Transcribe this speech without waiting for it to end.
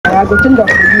I go change up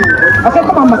for you. I said,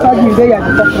 come and massage me. There you are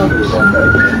the top rubbish.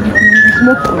 You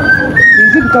smoke.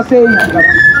 Is it because say I'm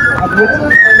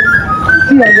waiting?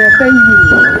 See, I go tell you.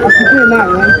 As you say now,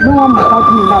 no one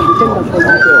massage me now. They change up for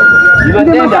you.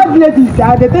 The massage ladies,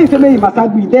 they tell you say you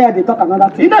massage me. There they talk another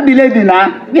thing. You don't be lady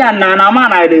now. Me and Nana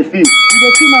man I dey see.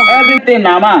 Everything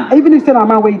na man. Even if say na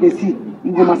man where you dey see,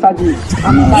 you go massage me.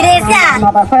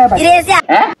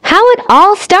 How it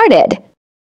all started.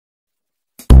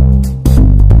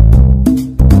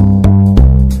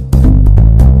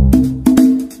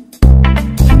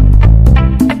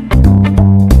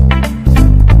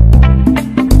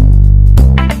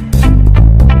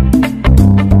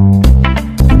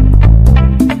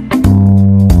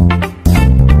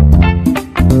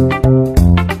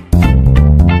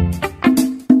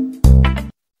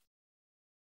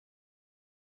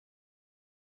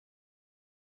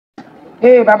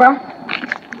 Hey, Baba.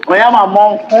 Oh, yeah, my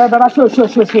mom. Baba, show.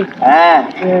 Baba, show.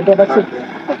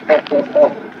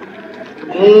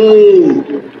 Hey.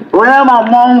 Oh, yeah, my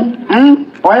mom.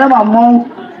 Oh, yeah, my mom.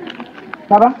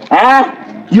 Baba.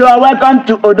 You are welcome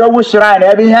to Odogwu Shrine.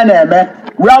 Every hand, man.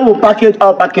 Where will package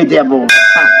or packageable?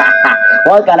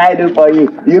 What can I do for you?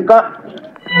 You can.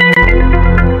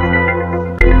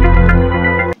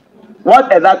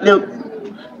 What exactly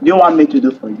do you want me to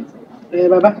do for you? Hey,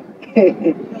 Baba.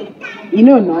 You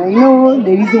know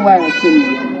the reason why I came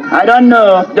here. I don't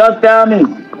know. Just tell me.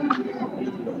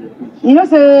 You know,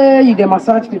 say you dey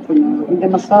massage people now. You dey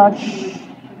massage.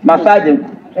 Massaging.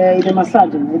 You dey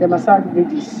massage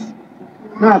ladies.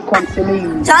 Now I come say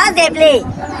you. Just they play.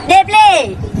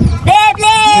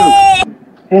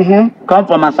 Come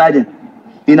for massaging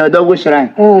in Odogwu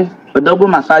Shrine. Odogwu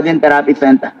Massaging Therapy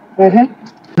Center.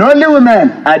 The only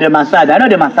women are the massage. I know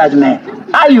the massage men.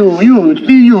 How you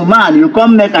man, you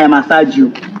come make I massage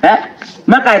you.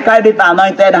 Make I carry the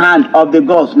anointed hand of the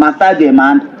gods, massage a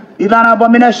man. It's an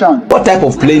abomination. What type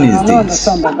of plane is this?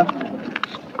 Understand, Baba.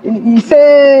 You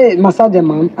say massage a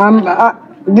man.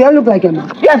 Do I look like a man?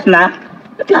 Yes, nah.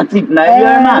 That's it, nah. You're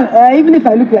a man. Even if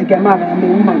I look like a man, I'm a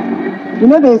woman. You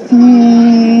know they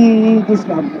see this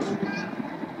man.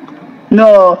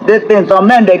 No, they think some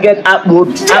men they get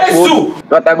upwood.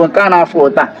 But I go can't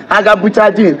afford that. I got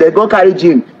butcher jeans, they go carry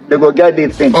jeans, they go get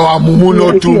this thing. Oh, Mumu,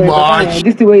 not too much.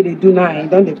 This is the way they do now,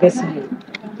 don't they vex me.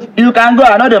 You can go,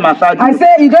 I know they massage you. I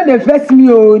say you don't vex me,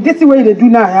 oh. This is the way they do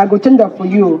now, I go change up for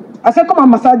you. I say come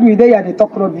and massage me, there you are the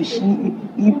talk rubbish.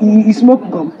 You smoke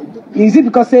gum. Is it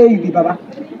because say you be Baba?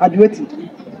 I do it.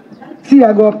 See,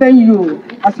 I go obtain you.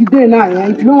 As you do now,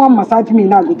 if you don't want massage me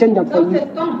now, I go change up for you.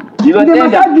 You the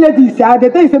massage ladies, they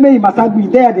tell you say you massage me,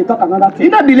 there they talk another thing.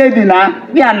 You don't be lady now.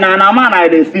 Me and Nana man I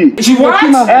dey see. She what?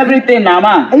 Everything na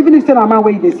man. Even if say na man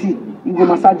where you dey see, you go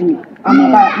massage me.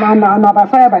 I'm by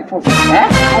fire by force. I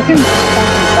say you go massage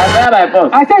me. By fire by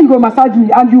force? I say you go massage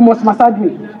me and you must massage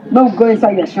me. No go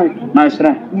inside your shrine. My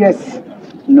shrine? Yes.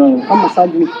 No. Come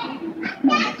massage me.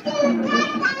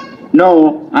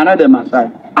 No, I know the massage.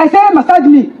 I say massage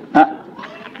me.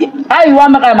 How you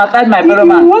want me to massage my fellow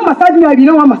man? You want massage me or you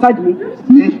don't want massage me?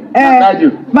 Massage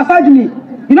you. Massage me.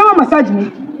 You don't want massage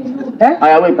me? Wait,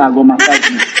 I go massage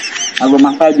you. I go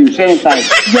massage you. Share inside.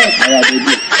 Yes.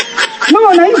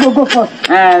 No, now you go first.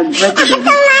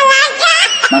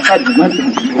 Massage you.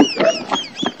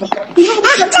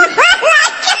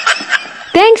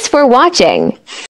 Thanks for watching.